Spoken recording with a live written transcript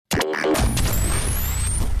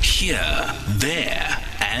Here, there,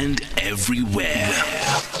 and everywhere.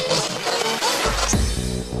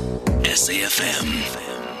 SAFM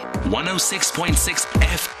 106.6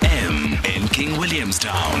 FM in King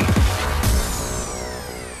Williamstown.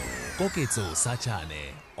 Koketso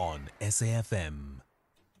Sachane on SAFM.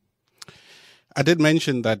 I did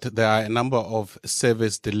mention that there are a number of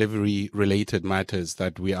service delivery related matters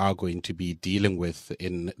that we are going to be dealing with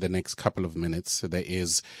in the next couple of minutes. So there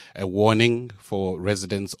is a warning for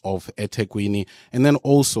residents of eThekwini, and then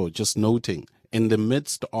also just noting in the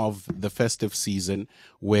midst of the festive season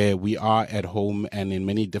where we are at home and in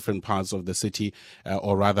many different parts of the city,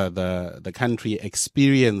 or rather the country,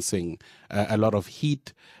 experiencing a lot of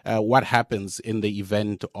heat, what happens in the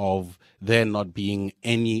event of there not being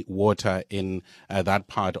any water in that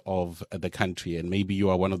part of the country. And maybe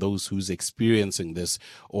you are one of those who's experiencing this,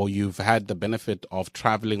 or you've had the benefit of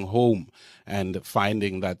traveling home and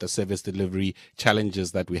finding that the service delivery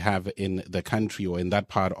challenges that we have in the country or in that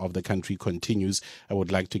part of the country continues. I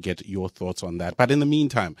would like to get your thoughts on that. But in the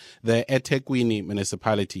meantime, the eThekwini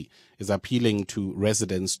Municipality is appealing to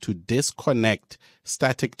residents to disconnect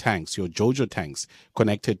static tanks, your Jojo tanks,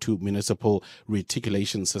 connected to municipal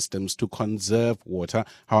reticulation systems to conserve water.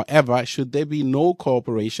 However, should there be no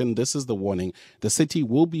cooperation, this is the warning, the city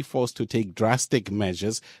will be forced to take drastic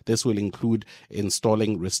measures. This will include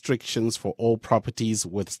installing restrictions for all properties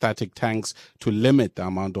with static tanks to limit the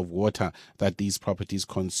amount of water that these properties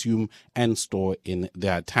consume and store in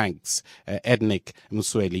their tanks. Ednick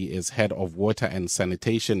Msweli is head of water and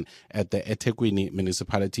sanitation at the eThekwini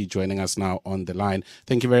Municipality, joining us now on the line.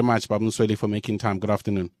 Thank you very much, Babu Msweli, for making time. Good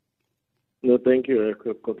afternoon. No, thank you,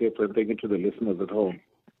 Koketso, and thank you to the listeners at home.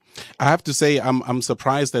 I have to say, I'm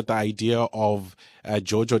surprised at the idea of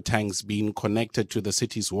Jojo tanks being connected to the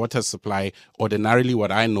city's water supply. Ordinarily,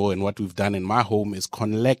 what I know and what we've done in my home is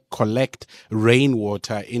collect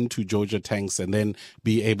rainwater into Jojo tanks and then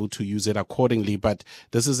be able to use it accordingly. But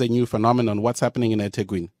this is a new phenomenon. What's happening in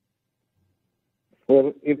eThekwini?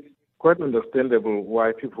 Well, it's quite understandable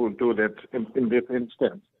why people do that in this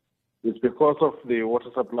instance. It's because of the water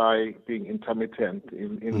supply being intermittent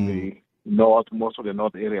in the north, most of the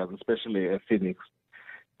north areas, especially Phoenix.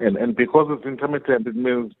 And because it's intermittent, it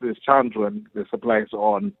means there's times when the supply is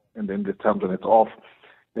on and then there's times when it's off.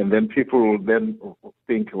 And then people will then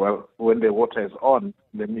think, well, when the water is on,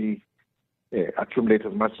 let me accumulate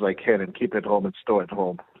as much as I can and keep at home and store at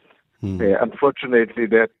home. Unfortunately,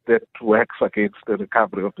 that works against the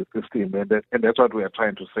recovery of the system, and that's what we are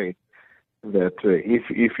trying to say. That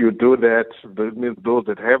if you do that, that means those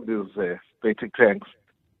that have these static tanks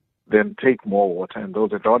then take more water, and those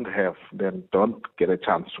that don't have then don't get a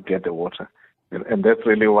chance to get the water, and that's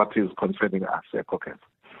really what is concerning us, Koketso.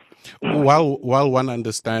 While one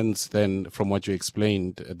understands then from what you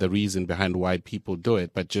explained the reason behind why people do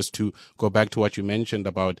it, but just to go back to what you mentioned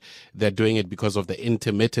about they're doing it because of the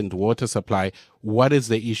intermittent water supply, what is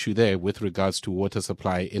the issue there with regards to water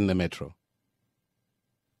supply in the metro?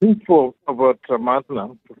 For about a month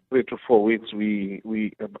now, 3 to 4 weeks, we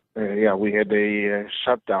had a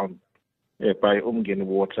shutdown by Umgeni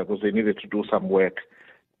Water because they needed to do some work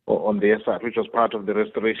on their side, which was part of the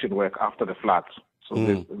restoration work after the floods. So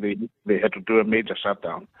they had to do a major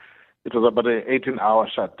shutdown. It was about an 18-hour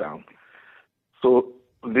shutdown. So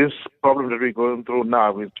this problem that we're going through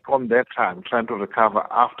now is from that time trying to recover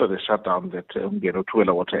after the shutdown that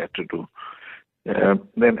Tuela Water had to do. And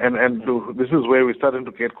this is where we're starting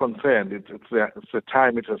to get concerned. It's the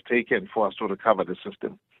time it has taken for us to recover the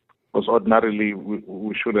system. Because ordinarily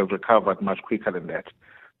we should have recovered much quicker than that.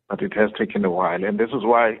 But it has taken a while. And this is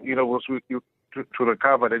why, to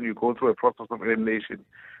recover, then you go through a process of elimination.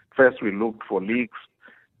 First, we looked for leaks,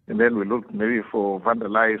 and then we looked maybe for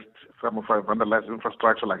vandalized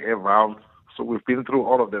infrastructure like air valves. So we've been through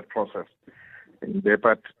all of that process.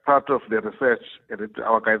 But part of the research that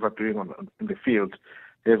our guys are doing in the field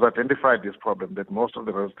has identified this problem that most of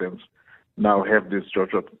the residents now have these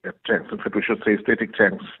Jojo tanks. In fact, we should say static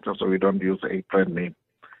tanks, just so we don't use a brand name.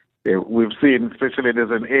 We've seen, especially there's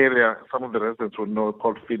an area, some of the residents will know,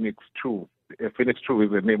 called Phoenix 2. Phoenix 2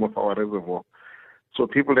 is the name of our reservoir. So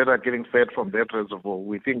people that are getting fed from that reservoir,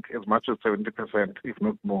 we think as much as 70%, if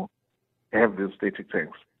not more, have these static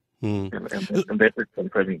tanks. And that is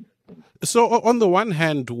concerning. So on the one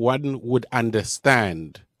hand, one would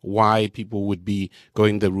understand why people would be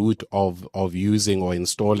going the route of using or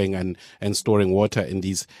installing and storing water in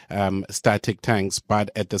these static tanks.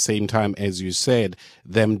 But at the same time, as you said,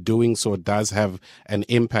 them doing so does have an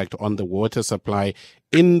impact on the water supply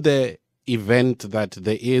in the event that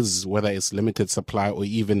there is, whether it's limited supply or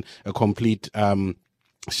even a complete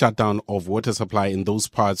shutdown of water supply in those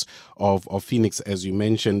parts of Phoenix, as you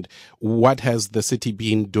mentioned. What has the city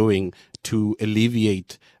been doing to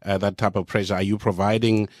alleviate that type of pressure? Are you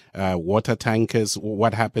providing water tankers?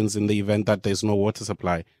 What happens in the event that there's no water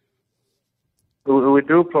supply? We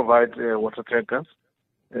do provide water tankers,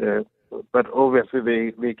 but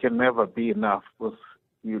obviously they can never be enough, because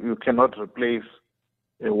you cannot replace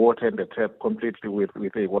water in the tap completely with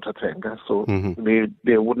a water tanker. So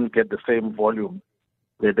they wouldn't get the same volume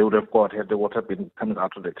that they would have got had the water been coming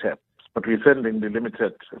out of the tap. But we send in the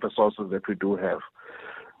limited resources that we do have.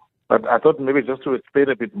 But I thought maybe just to explain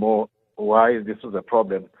a bit more why this is a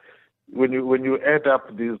problem. When you add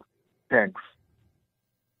up these tanks,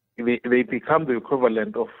 they become the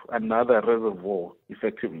equivalent of another reservoir,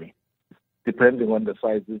 effectively, depending on the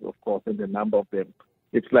sizes, of course, and the number of them.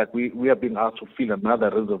 It's like we are being asked to fill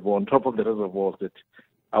another reservoir on top of the reservoirs that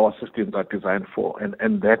our systems are designed for,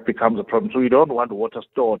 and that becomes a problem. So you don't want water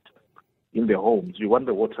stored in the homes. You want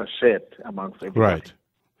the water shared amongst everybody. Right.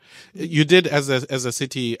 You did, as a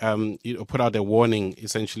city, put out a warning,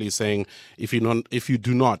 essentially saying if you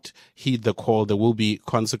do not heed the call, there will be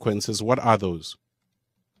consequences. What are those?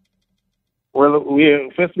 Well,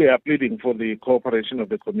 we firstly are pleading for the cooperation of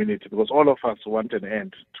the community, because all of us want an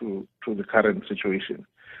end to the current situation.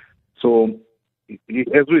 So,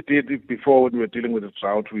 as we did before when we were dealing with the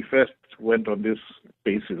drought, we first went on this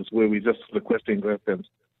basis where we just requesting residents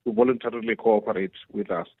to voluntarily cooperate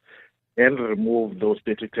with us and remove those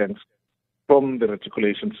dirty tanks from the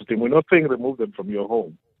reticulation system. We're not saying remove them from your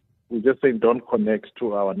home. We're just saying don't connect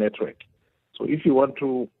to our network. So if you want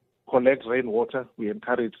to collect rainwater, we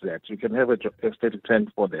encourage that. You can have a static tank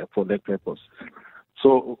for that purpose.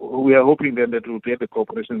 So we are hoping then that we'll get the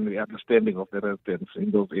cooperation and the understanding of the residents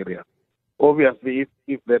in those areas. Obviously,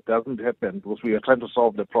 if that doesn't happen, because we are trying to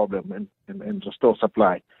solve the problem and restore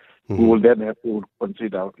supply, we will then have to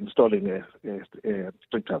consider installing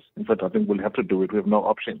restrictors. In fact, I think we'll have to do it. We have no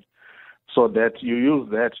option. So that you use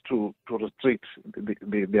that to restrict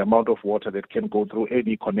the amount of water that can go through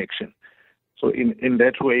any connection. So in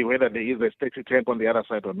that way, whether there is a static tank on the other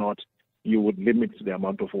side or not, you would limit the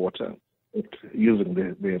amount of water using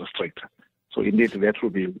the restrictor. So indeed, that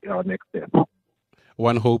will be our next step.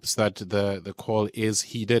 One hopes that the call is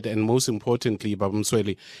heeded, and most importantly, Baba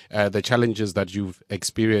Msweli, the challenges that you've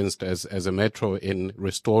experienced as a metro in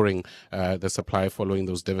restoring the supply following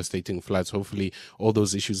those devastating floods. Hopefully, all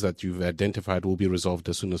those issues that you've identified will be resolved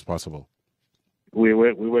as soon as possible.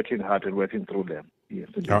 We're working hard and working through them. Yes.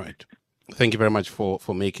 All right. Thank you very much for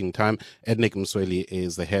making time. Ednick Msweli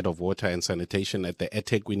is the head of water and sanitation at the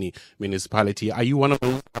eThekwini Municipality. Are you one of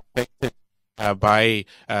those affected by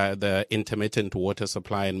the intermittent water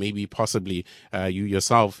supply, and maybe possibly you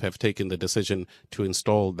yourself have taken the decision to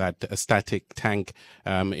install that static tank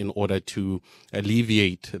in order to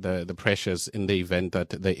alleviate the pressures in the event that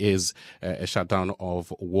there is a shutdown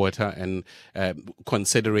of water? And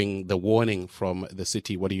considering the warning from the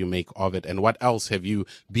city, what do you make of it? And what else have you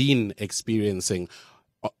been experiencing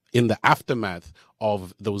in the aftermath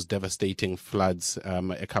of those devastating floods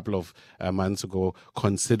a couple of months ago,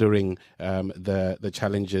 considering the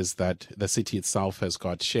challenges that the city itself has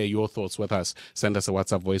got? Share your thoughts with us. Send us a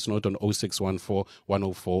WhatsApp voice note on 0614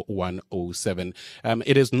 104 107.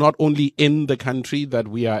 It is not only in the country that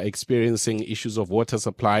we are experiencing issues of water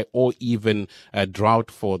supply, or even a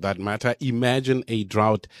drought for that matter. Imagine a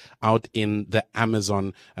drought out in the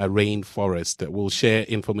Amazon rainforest. We'll share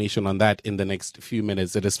information on that in the next few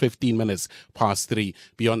minutes. It is 15 minutes past 3,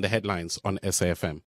 beyond the headlines on SAFM.